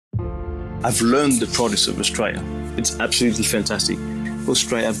I've learned the products of Australia. It's absolutely fantastic.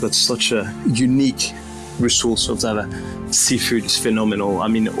 Australia have got such a unique resource of that. Seafood is phenomenal. I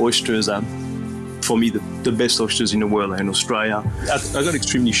mean, oysters are, for me, the best oysters in the world are in Australia. I got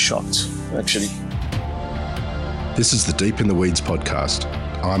extremely shocked, actually. This is the Deep in the Weeds podcast.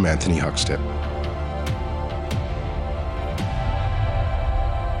 I'm Anthony Huckstep.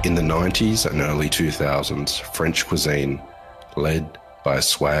 In the 90s and early 2000s, French cuisine, led by a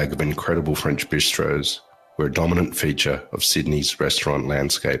swag of incredible French bistros, were a dominant feature of Sydney's restaurant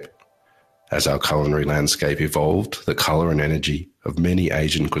landscape. As our culinary landscape evolved, the colour and energy of many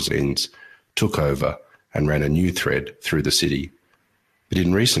Asian cuisines took over and ran a new thread through the city. But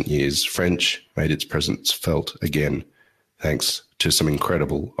in recent years, French made its presence felt again, thanks to some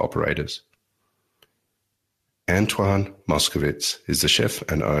incredible operators. Antoine Moscovitz is the chef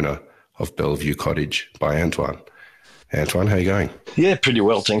and owner of Bellevue Cottage by Antoine. Antoine, how are you going? Yeah, pretty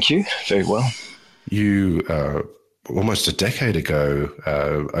well, thank you. Very well. You, almost a decade ago,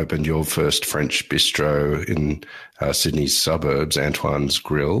 opened your first French bistro in Sydney's suburbs, Antoine's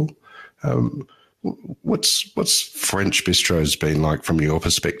Grill. What's French bistros been like from your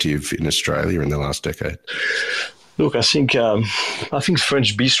perspective in Australia in the last decade? Look, I think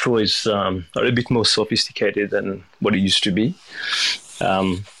French bistro is a little bit more sophisticated than what it used to be.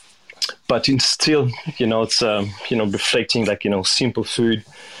 But it's still, it's, reflecting like, simple food,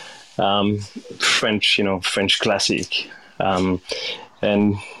 French classic. And,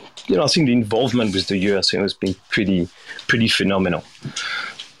 I think the involvement with the US has been pretty phenomenal.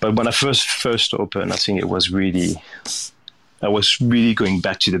 But when I first opened, I think I was really going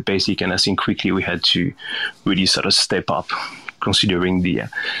back to the basic, and I think quickly we had to really sort of step up, considering the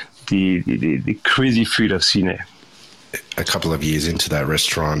crazy food of Sydney. A couple of years into that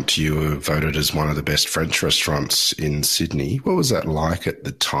restaurant, you were voted as one of the best French restaurants in Sydney. What was that like at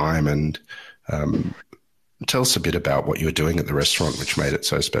the time? And tell us a bit about what you were doing at the restaurant, which made it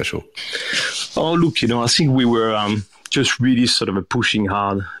so special. Oh, look, I think we were just really sort of pushing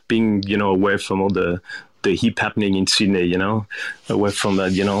hard, being, away from all the hip happening in Sydney, away from the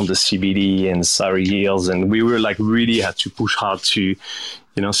CBD and Surrey Hills. And we were really had to push hard to,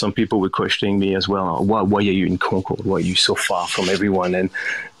 some people were questioning me as well. Why are you in Concord? Why are you so far from everyone? And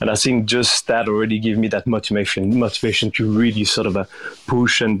I think just that already gave me that motivation to really sort of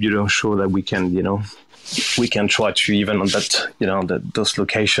push and, show that we can, we can try to even on that, those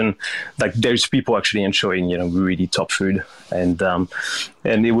location, like there's people actually enjoying, really top food. And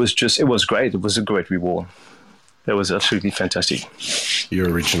it was great. It was a great reward. It was absolutely fantastic. You're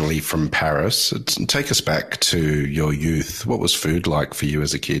originally from Paris. Take us back to your youth. What was food like for you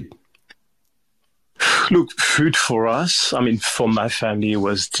as a kid? Look, food for us, for my family,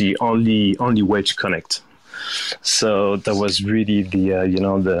 was the only way to connect. So that was really the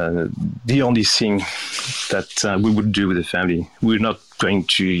only thing that we would do with the family. We're not going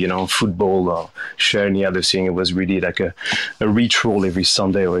to, football or share any other thing. It was really like a ritual every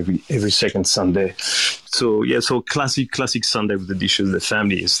Sunday or every second Sunday. So, so classic Sunday with the dishes of the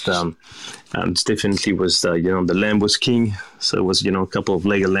family is, and definitely was, the lamb was king. So it was, a couple of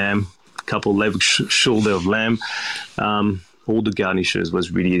leg of lamb, a couple of leg shoulder of lamb. All the garnishes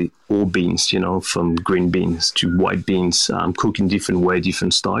was really all beans, from green beans to white beans, cooked in different way,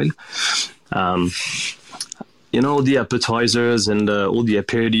 different style. The appetizers and all the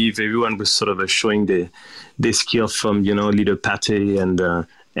aperitif, everyone was sort of showing their skill from, little pate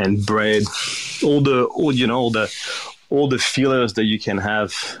and bread, all the fillers that you can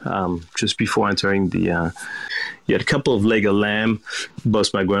have just before entering the. You had a couple of leg of lamb.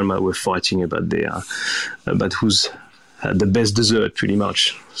 Both my grandma were fighting about who's had the best dessert, pretty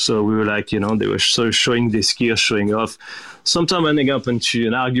much. So we were like, they were sort of showing their skills, showing off. Sometimes ending up into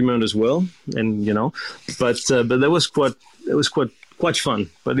an argument as well, and but that was quite fun.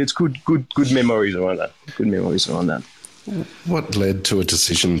 But it's good memories around that. Good memories around that. What led to a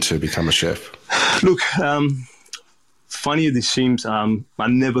decision to become a chef? Look, funny as it seems, I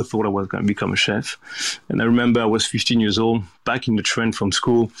never thought I was going to become a chef. And I remember I was 15 years old, back in the train from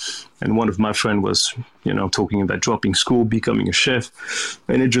school, and one of my friends was, talking about dropping school, becoming a chef.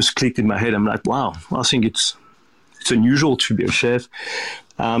 And it just clicked in my head. I'm like, wow, I think it's unusual to be a chef.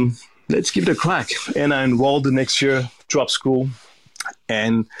 Let's give it a crack. And I enrolled the next year, dropped school.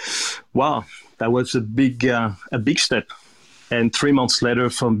 And wow, that was a big step. And 3 months later,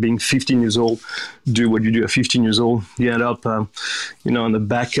 from being 15 years old, do what you do at 15 years old, you end up, on the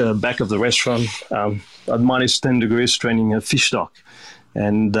back of the restaurant at minus 10 degrees, training a fish stock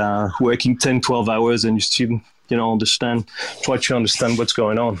and working 10, 12 hours, and you still, try to understand what's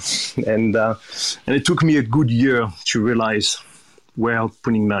going on. And it took me a good year to realize where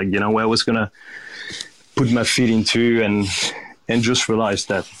where I was going to put my feet into, and just realized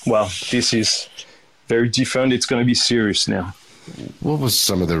that, well, this is very different. It's going to be serious now. What was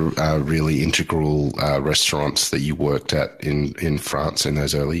some of the really integral restaurants that you worked at in France in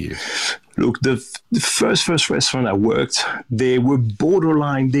those early years? Look, the first restaurant I worked, they were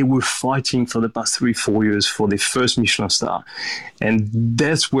borderline. They were fighting for the past 3-4 years for their first Michelin star. And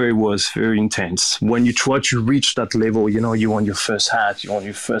that's where it was very intense. When you try to reach that level, you want your first hat, you want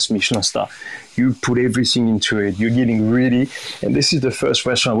your first Michelin star. You put everything into it. You're getting ready. And this is the first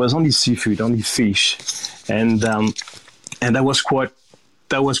restaurant. It was only seafood, only fish. And that was quite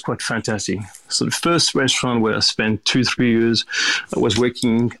fantastic. So the first restaurant where I spent 2-3 years, I was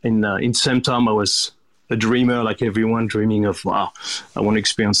working in the same time I was a dreamer, like everyone, dreaming of, wow, I want to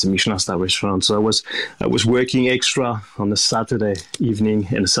experience the Michelin star restaurant. So I was working extra on a Saturday evening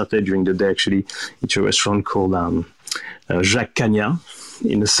and a Saturday during the day, actually, into a restaurant called Jacques Cagnat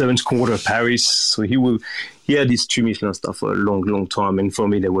in the 7th quarter of Paris. So he had these 2 Michelin stars for a long, long time. And for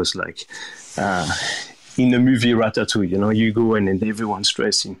me, there was like, in the movie Ratatouille, you go in and everyone's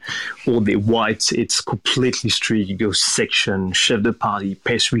dressed in all the white. It's completely strict. You go section, chef de partie,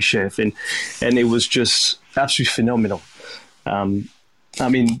 pastry chef, and it was just absolutely phenomenal.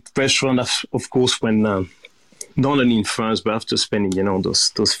 Restaurant, of course, when not only in France, but after spending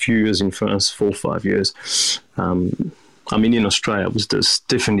those few years in France, 4 or 5 years. In Australia, it was just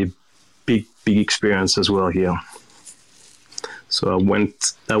definitely big experience as well here. So I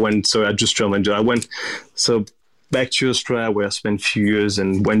just traveled. I went back to Australia, where I spent a few years,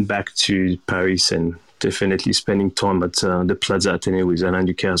 and went back to Paris, and definitely spending time at the Plaza Athénée with Alain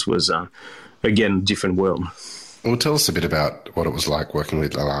Ducasse was, again, a different world. Well, tell us a bit about what it was like working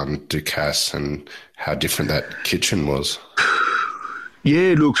with Alain Ducasse and how different that kitchen was.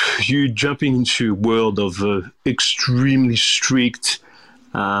 Yeah, look, you're jumping into a world of extremely strict,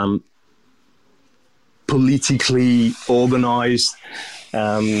 politically organized.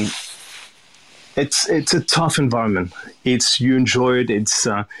 It's a tough environment. You enjoy it. It's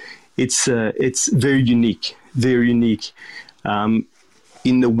very unique, in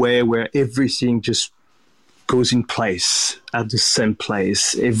the way where everything just goes in place at the same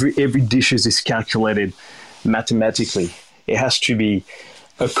place. Every dish is calculated mathematically. It has to be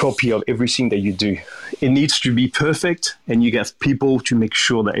a copy of everything that you do. It needs to be perfect, and you have people to make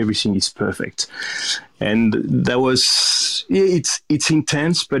sure that everything is perfect. And that was, it's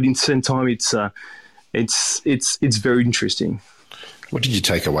intense, but in the same time, it's very interesting. What did you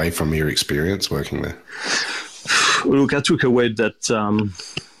take away from your experience working there? Look, I took away that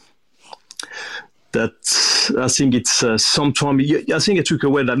I think it's I think I took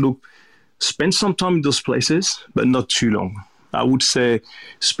away that, look, spend some time in those places, but not too long. I would say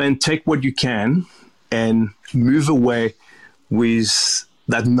take what you can and move away with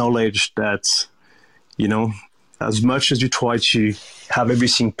that knowledge that, as much as you try to have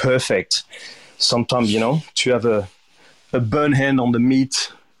everything perfect, sometimes, to have a burn hand on the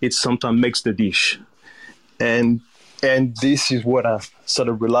meat, it sometimes makes the dish. And this is what I sort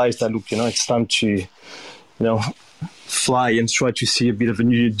of realized that, look, it's time to, fly and try to see a bit of a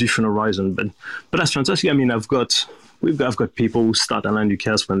new, different horizon. But that's fantastic. I mean, I've got people who start Alain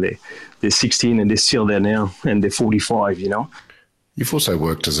Ducasse when they're 16 and they're still there now, and they're 45, You've also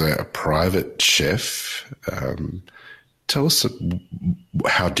worked as a private chef. Tell us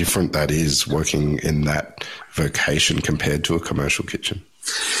how different that is, working in that vocation compared to a commercial kitchen.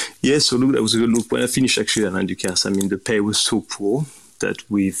 Yeah, so look, that was a good look. When I finished actually at Alain Ducasse, the pay was so poor that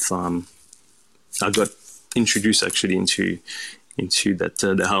I got introduced actually into that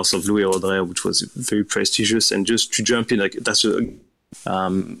the house of Louis Audrey, which was very prestigious, and just to jump in, like, that's it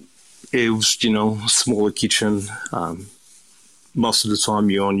was smaller kitchen. Most of the time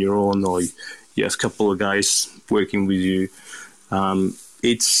you're on your own, or you have a couple of guys working with you.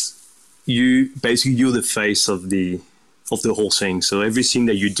 You're the face of the whole thing. So everything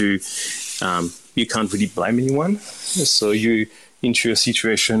that you do, you can't really blame anyone. So you into a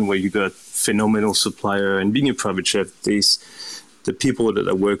situation where you got phenomenal supplier, and being a private chef, the people that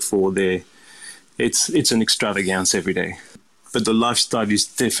I work for, it's an extravagance every day. But the lifestyle is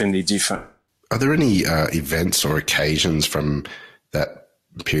definitely different. Are there any events or occasions from that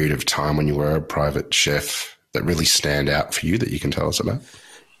period of time when you were a private chef that really stand out for you that you can tell us about?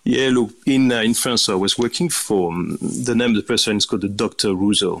 Yeah, look, in France, I was working for, the name of the person is called the Dr.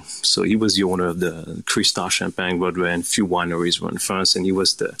 Rousseau. So he was the owner of the Cristal, Champagne, Bordeaux, and few wineries in France, and he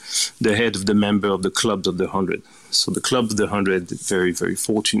was the head of the member of the Club of the 100. So the Club of the 100, very, very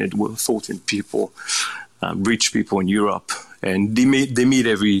fortunate people, rich people in Europe, and they meet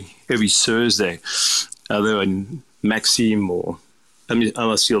every Thursday, either in Maxime or I mean, am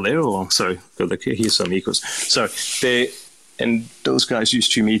I still there? Or sorry, got like here's some echoes. So those guys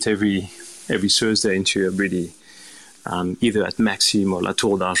used to meet every Thursday into a really either at Maxime or La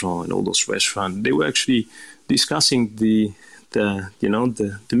Tour d'Argent and all those restaurants. They were actually discussing the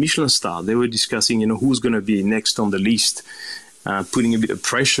Michelin star. They were discussing who's going to be next on the list, putting a bit of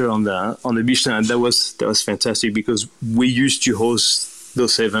pressure on the Michelin, and that was fantastic because we used to host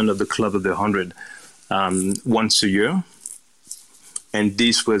those events at the Club of the 100 once a year, and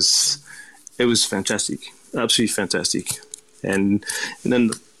it was fantastic, absolutely fantastic. And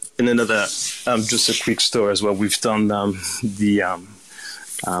then another just a quick story as well. We've done the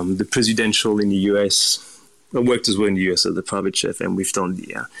presidential in the US. I worked as well in the US as the private chef, and we've done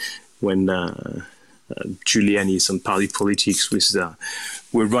when Giuliani, some party politics,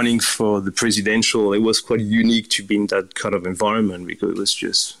 were running for the presidential. It was quite unique to be in that kind of environment because it was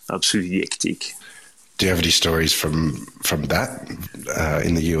just absolutely hectic. Do you have any stories from that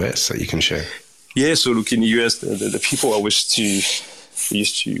in the US that you can share? Yeah, so look, in the US, the people I used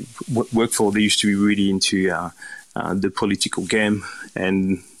to work for, they used to be really into the political game,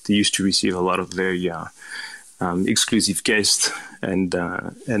 and they used to receive a lot of very exclusive guests, and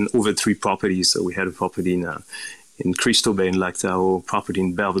over 3 properties. So we had a property in Crystal Bay in Lac Tahoe, property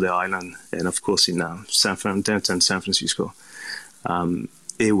in Belvedere Island, and of course in San Francisco.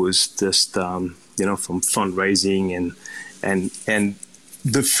 It was just from fundraising and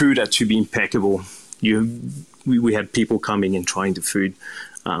the food had to be impeccable. We had people coming and trying the food.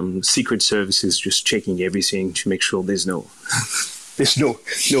 Secret Services just checking everything to make sure there's no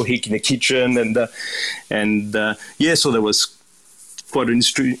hic in the kitchen, so that was quite an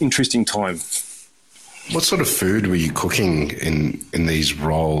interesting time. What sort of food were you cooking in these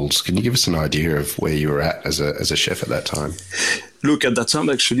roles? Can you give us an idea of where you were at as a chef at that time? Look, at that time,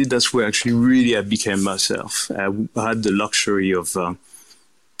 actually, that's where really I became myself. I had the luxury of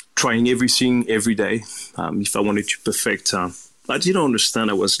trying everything every day. If I wanted to perfect, I didn't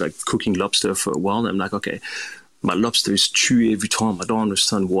understand. I was like cooking lobster for a while. I'm like, okay, my lobster is chewy every time. I don't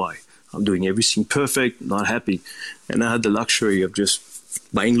understand why. I'm doing everything perfect, not happy. And I had the luxury of just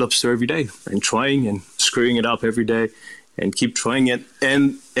buying lobster every day and trying and screwing it up every day and keep trying it.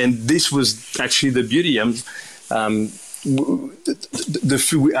 And this was actually the beauty. The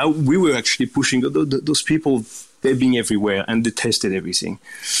food, we were actually pushing those people. They're being everywhere and they tested everything.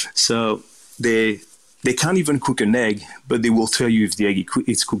 So they can't even cook an egg, but they will tell you if the egg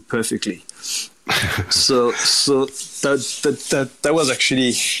is cooked perfectly. So that was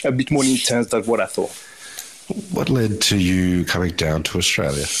actually a bit more intense than what I thought. What led to you coming down to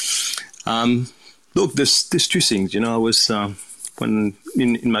Australia? Look, there's 2 things. I was when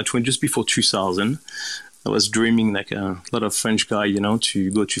in my 20s, just before 2000, I was dreaming like a lot of French guy,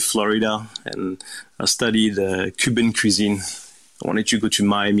 to go to Florida, and I studied Cuban cuisine. I wanted to go to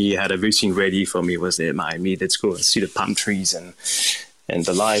Miami. I had everything ready for me. It was there, Miami. Let's go see the palm trees and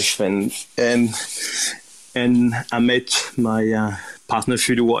the life. And I met my partner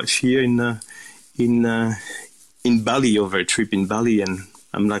for the wife here in Bali, over a trip in Bali, and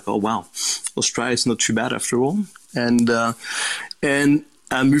I'm like, oh wow, Australia is not too bad after all. And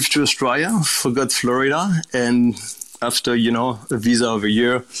I moved to Australia, forgot Florida, and after a visa of a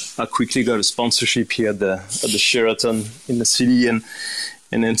year, I quickly got a sponsorship here at the Sheraton in the city, and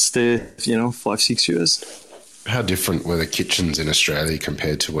then stayed 5-6 years. How different were the kitchens in Australia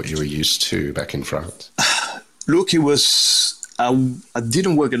compared to what you were used to back in France? Look, it was. I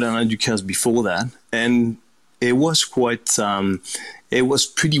didn't work at Alain Ducasse before that, and it was quite. It was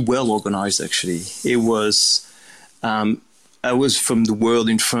pretty well organized, actually. It was. I was from the world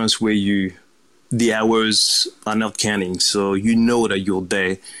in France where the hours are not counting, so that your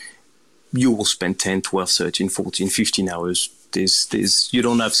day, you will spend 10, 12, 13, 14, 15 hours. You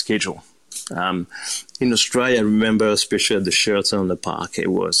don't have schedule. In Australia, I remember, especially at the Sheraton on the park, it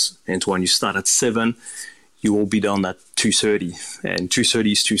was, Antoine, you start at 7, you will be done at 2:30, and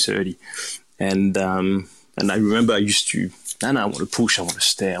 2:30 is 2:30. And I remember I used to, I want to push, I want to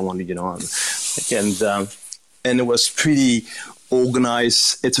stay, I want to, and it was pretty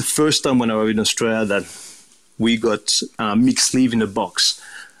organized. It's the first time when I was in Australia that we got mixed leaf in a box,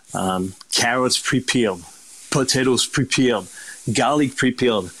 carrots pre-peeled, potatoes pre-peeled, garlic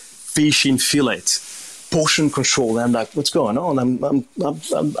pre-peeled, fish in fillet, portion control. And I'm like, what's going on?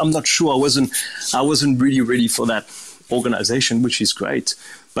 I'm not sure. I wasn't really ready for that organization, which is great.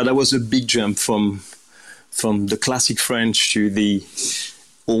 But that was a big jump from the classic French to the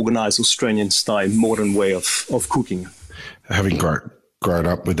organized Australian style, modern way of cooking. Having grown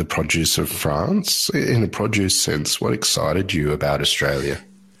up with the produce of France, in a produce sense, what excited you about Australia?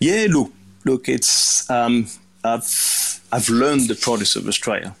 Yeah, look, it's I've learned the produce of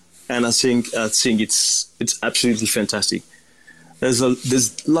Australia, and I think it's absolutely fantastic. There's a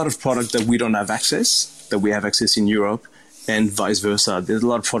lot of product that we don't have access, that we have access in Europe, and vice versa. There's a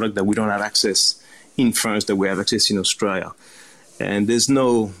lot of product that we don't have access in France that we have access in Australia. And there's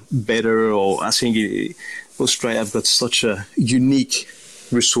no better, or I think Australia have got such a unique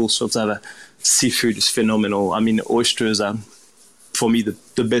resource of that. Seafood is phenomenal. I mean, oysters are, for me,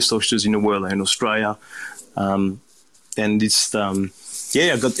 the best oysters in the world are in Australia. And it's, I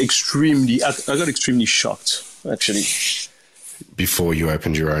got extremely shocked, actually. Before you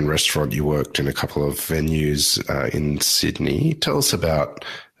opened your own restaurant, you worked in a couple of venues in Sydney. Tell us about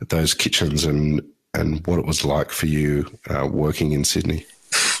those kitchens and what it was like for you working in Sydney.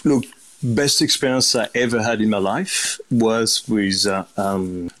 Look, best experience I ever had in my life was with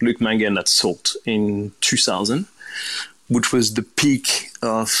Luc Mangan at Salt in 2000, which was the peak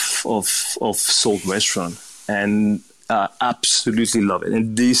of Salt Restaurant. And I absolutely love it.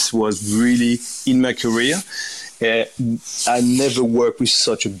 And this was really, in my career, I never worked with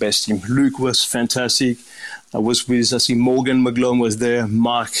such a best team. Luc was fantastic. I was with, I think Morgan McGlone was there.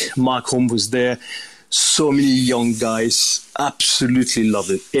 Mark Holm was there. So many young guys, absolutely loved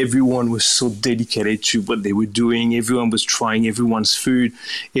it. Everyone was so dedicated to what they were doing. Everyone was trying everyone's food.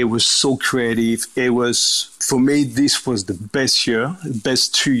 It was so creative. It was, for me, this was the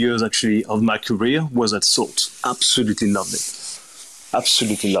best 2 years actually of my career was at Salt. Absolutely loved it.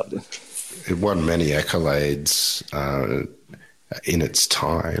 Absolutely loved it. It won many accolades in its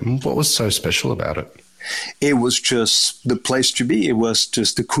time. What was so special about it? It was just the place to be. It was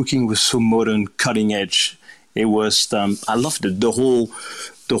just, the cooking was so modern, cutting edge. It was, I loved it. The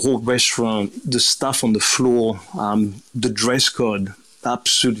whole restaurant, the stuff on the floor, the dress code,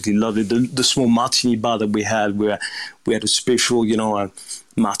 absolutely loved it. The small martini bar that we had, where we had a special,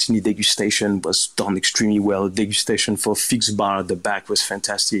 martini degustation was done extremely well. Degustation for fixed bar at the back was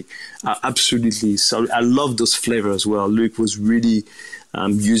fantastic. Absolutely. So I love those flavors as well. Luc was really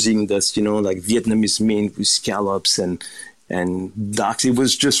using this, like Vietnamese mint with scallops and ducks. It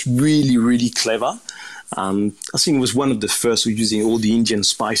was just really, really clever. I think it was one of the first using all the Indian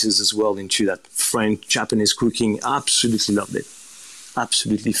spices as well into that French, Japanese cooking. Absolutely loved it.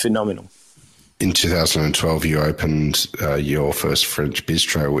 Absolutely phenomenal. In 2012, you opened your first French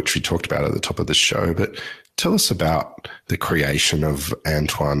bistro, which we talked about at the top of the show. But tell us about the creation of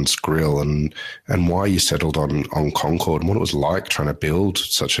Antoine's Grill and why you settled on Concord and what it was like trying to build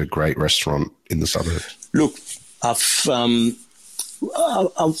such a great restaurant in the suburbs. Look, I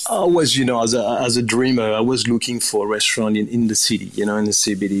was, as a dreamer, I was looking for a restaurant in the city, in the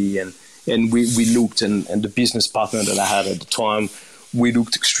CBD, and we looked, and the business partner that I had at the time, we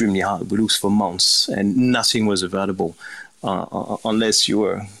looked extremely hard. We looked for months, and nothing was available unless you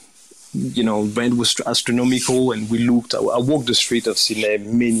were, rent was astronomical. And we looked. I walked the street of Sydney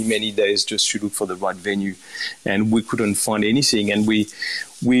many, many days just to look for the right venue, and we couldn't find anything. And we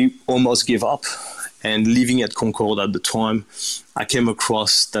almost gave up. And living at Concord at the time, I came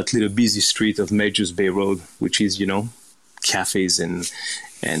across that little busy street of Majors Bay Road, which is, cafes and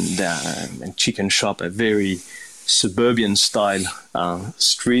chicken shop, a very suburban style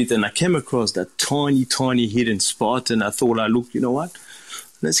street. And I came across that tiny hidden spot, and I thought, look, you know what?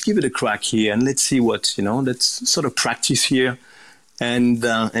 Let's give it a crack here and let's see what, let's sort of practice here. And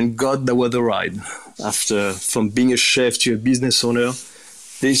God, that was the ride. From being a chef to a business owner,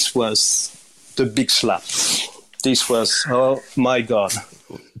 this was the big slap. This was, oh my God.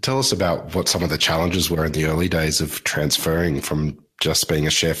 Tell us about what some of the challenges were in the early days of transferring from just being a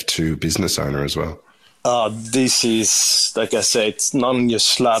chef to business owner as well. This is, like I said, it's not only a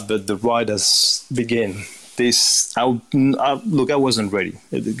slap, but the ride has begun. I wasn't ready.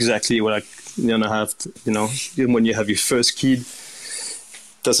 Exactly what I have to, when you have your first kid,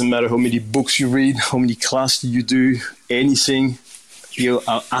 doesn't matter how many books you read, how many classes you do, anything, you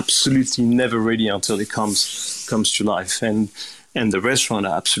are absolutely never ready until it comes to life. And the restaurant,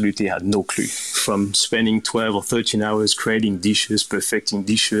 I absolutely had no clue. From spending 12 or 13 hours creating dishes, perfecting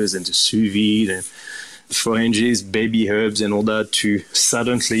dishes, and the sous vide, and phalanges, baby herbs, and all that, to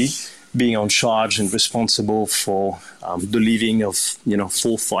suddenly being on charge and responsible for the living of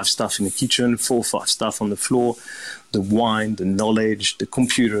 4 or 5 staff in the kitchen, 4 or 5 staff on the floor, the wine, the knowledge, the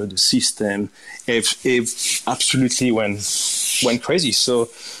computer, the system. It absolutely went crazy. So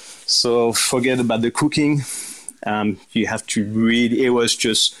forget about the cooking. You have to read. It was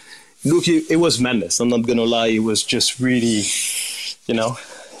just, look, it was madness. I'm not going to lie. It was just really,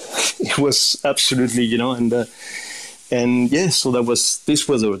 it was absolutely, so this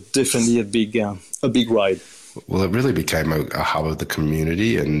was definitely a big ride. Well, it really became a hub of the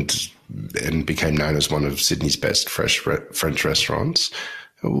community and became known as one of Sydney's best French restaurants.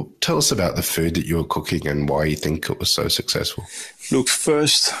 Well, tell us about the food that you were cooking and why you think it was so successful. Look,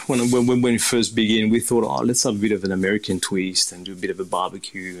 first, when we first began, we thought, let's have a bit of an American twist and do a bit of a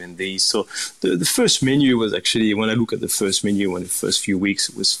barbecue and these. So the first menu was actually, when I look at the first menu in the first few weeks,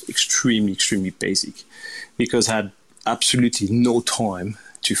 it was extremely, extremely basic because I had absolutely no time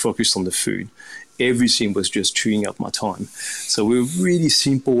to focus on the food. Everything was just chewing up my time. So we were really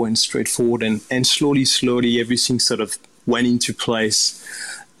simple and straightforward, and slowly, everything sort of went into place.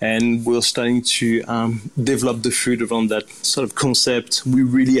 And we're starting to develop the food around that sort of concept. We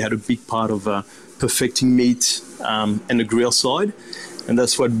really had a big part of perfecting meat and the grill side. And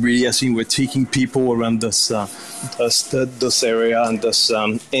that's what really, I think, we're taking people around this area and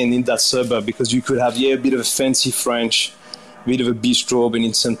and in that suburb, because you could have, a bit of a fancy French, a bit of a bistro, but in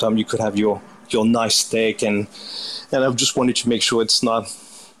the same time you could have your nice steak. And I just wanted to make sure it's not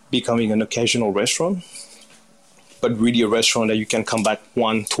becoming an occasional restaurant, but really a restaurant that you can come back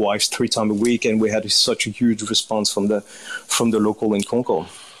 1, 2, 3 times a week. And we had such a huge response from the local in Concord.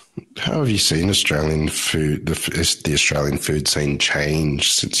 How have you seen Australian food, the Australian food scene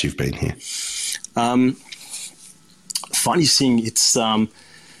change since you've been here? Funny thing, it's in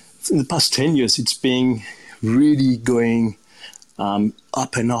the past 10 years, it's been really going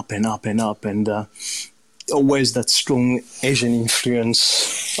up and up and up and up, and always that strong Asian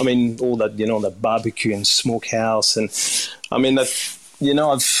influence. I mean, all that, that barbecue and smokehouse. And I mean, that,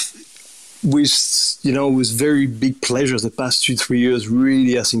 with very big pleasure the past 2-3 years,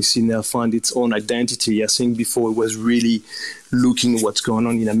 really, I think Sydney found its own identity. I think before it was really looking at what's going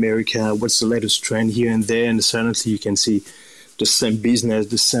on in America, what's the latest trend here and there. And certainly you can see the same business,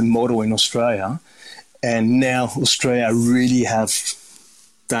 the same model in Australia. And now Australia really have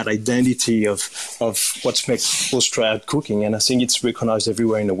that identity of what makes Australia cooking, and I think it's recognized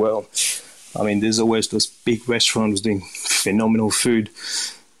everywhere in the world. I mean, there's always those big restaurants doing phenomenal food,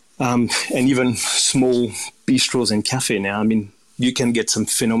 and even small bistros and cafe now. I mean, you can get some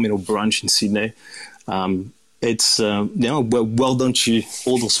phenomenal brunch in Sydney. It's well done to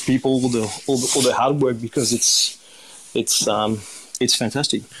all those people, all the hard work, because it's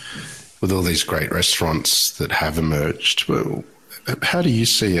fantastic. With all these great restaurants that have emerged, well, how do you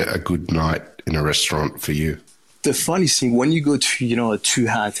see a good night in a restaurant for you? The funny thing, when you go to, a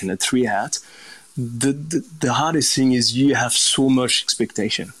 2-hat and a 3-hat, the hardest thing is you have so much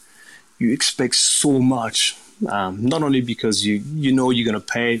expectation. You expect so much, not only because you know you're going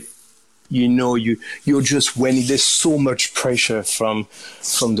to pay, you're just winning. There's so much pressure from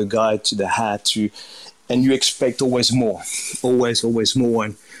the guy to the hat and you expect always more.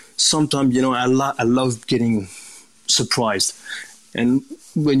 And sometimes, I love getting surprised. And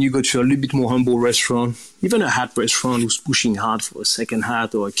when you go to a little bit more humble restaurant, even a hat restaurant who's pushing hard for a second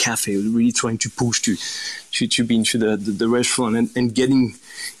hat, or a cafe who's really trying to push to be into the restaurant and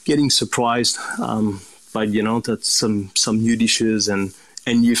getting surprised by that some new dishes and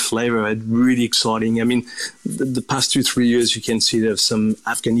new flavor, it's really exciting. I mean, the past 2-3 years, you can see there's some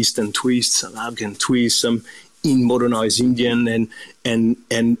Afghanistan twists, some Afghan twists, some in modernized Indian, and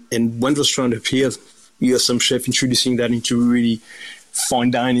when restaurant appears, you have some chef introducing that into really fine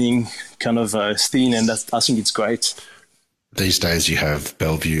dining kind of scene, and I think it's great. These days you have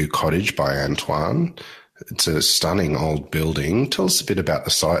Bellevue Cottage by Antoine. It's a stunning old building. Tell us a bit about the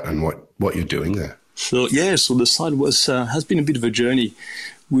site and what you're doing there. So the site has been a bit of a journey.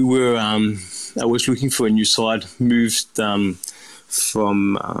 We were I was looking for a new site, moved from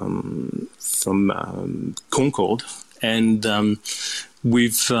Concord, and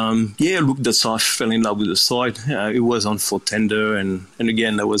we've looked at the site, fell in love with the site. It was on for tender, and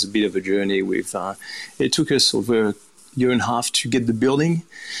again that was a bit of a journey. It took us over a year and a half to get the building,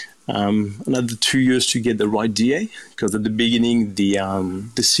 another 2 years to get the right DA, because at the beginning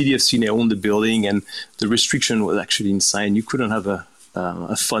the city of Sydney owned the building, and the restriction was actually insane. You couldn't have a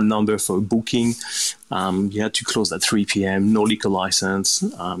phone number for booking. You had to close at 3 p.m. No liquor license.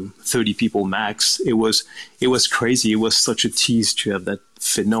 30 people max. It was crazy. It was such a tease to have that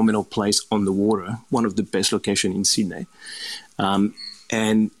phenomenal place on the water, one of the best locations in Sydney,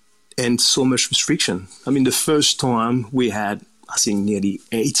 and so much restriction. I mean, the first time we had, I think, nearly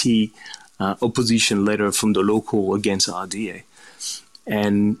 80 opposition letter from the local against our DA,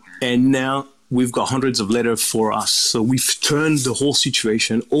 and now we've got hundreds of letters for us. So we've turned the whole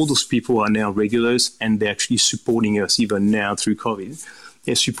situation. All those people are now regulars, and they're actually supporting us even now through COVID.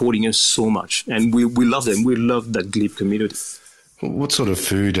 They're supporting us so much, and we love them. We love that Glebe community. What sort of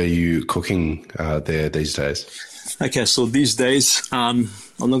food are you cooking there these days? Okay, so these days, I'm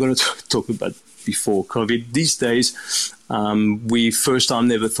not going to talk about before COVID. These days, we first time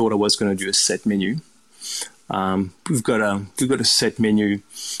never thought I was going to do a set menu. We've got a set menu,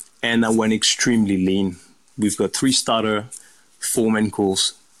 and I went extremely lean. We've got 3 starter, 4 main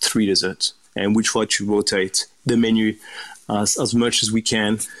course, 3 desserts, and we try to rotate the menu as much as we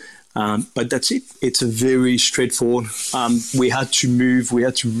can. But that's it. It's a very straightforward. We had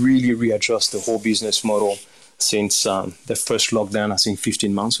to really readjust the whole business model since the first lockdown, I think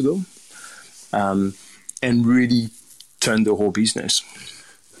 15 months ago, and really turn the whole business.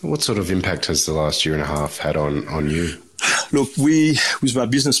 What sort of impact has the last year and a half had on you? Look, with my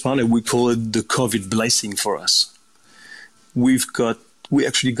business partner, we call it the COVID blessing for us. We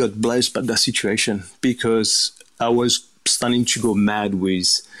actually got blessed by that situation because I was starting to go mad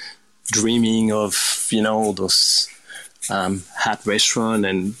with dreaming of, those hat restaurant,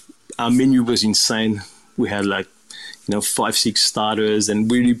 and our menu was insane. We had 5-6 starters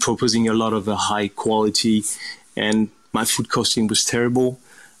and really proposing a lot of a high quality, and my food costing was terrible.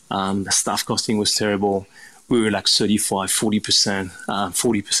 The staff costing was terrible. We were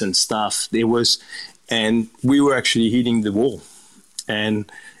 40% staff. And we were actually hitting the wall. And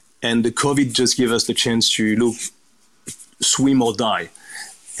the COVID just gave us the chance to swim or die.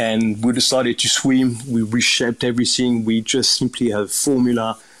 And we decided to swim. We reshaped everything. We just simply have a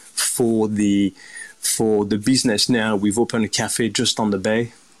formula for the business now. We've opened a cafe just on the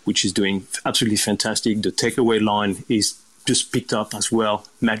bay, which is doing absolutely fantastic. The takeaway line is just picked up as well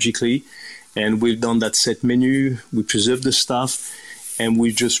magically, and we've done that set menu. We preserved the stuff, and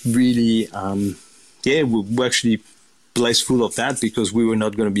we just really we're actually blissful of that because we were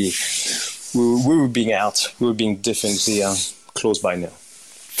not going to be we were being out. We were being definitely closed by now.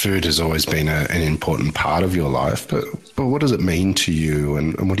 Food has always been an important part of your life, but what does it mean to you,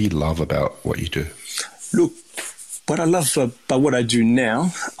 and what do you love about what you do? Look, what I love about what I do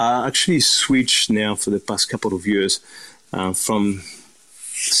now, I actually switched now for the past couple of years from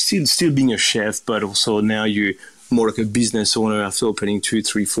still being a chef, but also now you're more like a business owner after opening 2,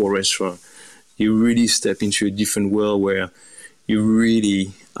 3, 4 restaurants. You really step into a different world where you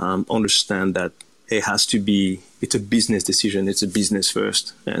really understand that it's a business decision. It's a business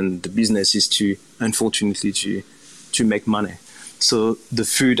first, and the business is unfortunately to make money. So the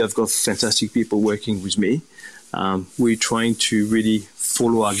food, I've got fantastic people working with me. We're trying to really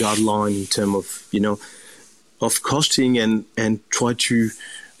follow our guideline in terms of, of costing and try to,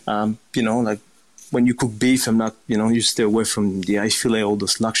 when you cook beef, you stay away from the eye fillet, all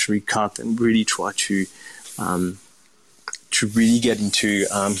those luxury cut, and really try to really get into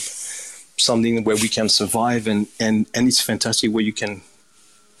something where we can survive, and it's fantastic where we can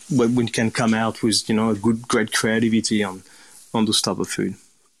come out with, great creativity on those type of food.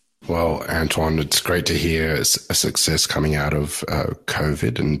 Well, Antoine, it's great to hear a success coming out of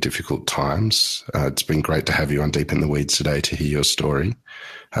COVID and difficult times. It's been great to have you on Deep in the Weeds today to hear your story.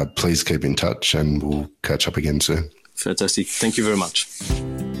 Please keep in touch, and we'll catch up again soon. Fantastic. Thank you very much.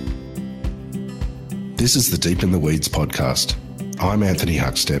 This is the Deep in the Weeds podcast. I'm Anthony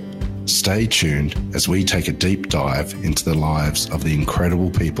Huckstep. Stay tuned as we take a deep dive into the lives of the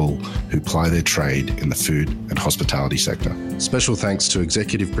incredible people who ply their trade in the food and hospitality sector. Special thanks to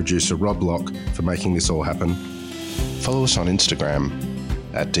executive producer Rob Locke for making this all happen. Follow us on Instagram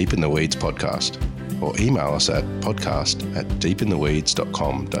at Deep in the Weeds Podcast, or email us at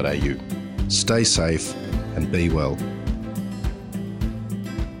podcast@deepintheweeds.com.au. Stay safe and be well.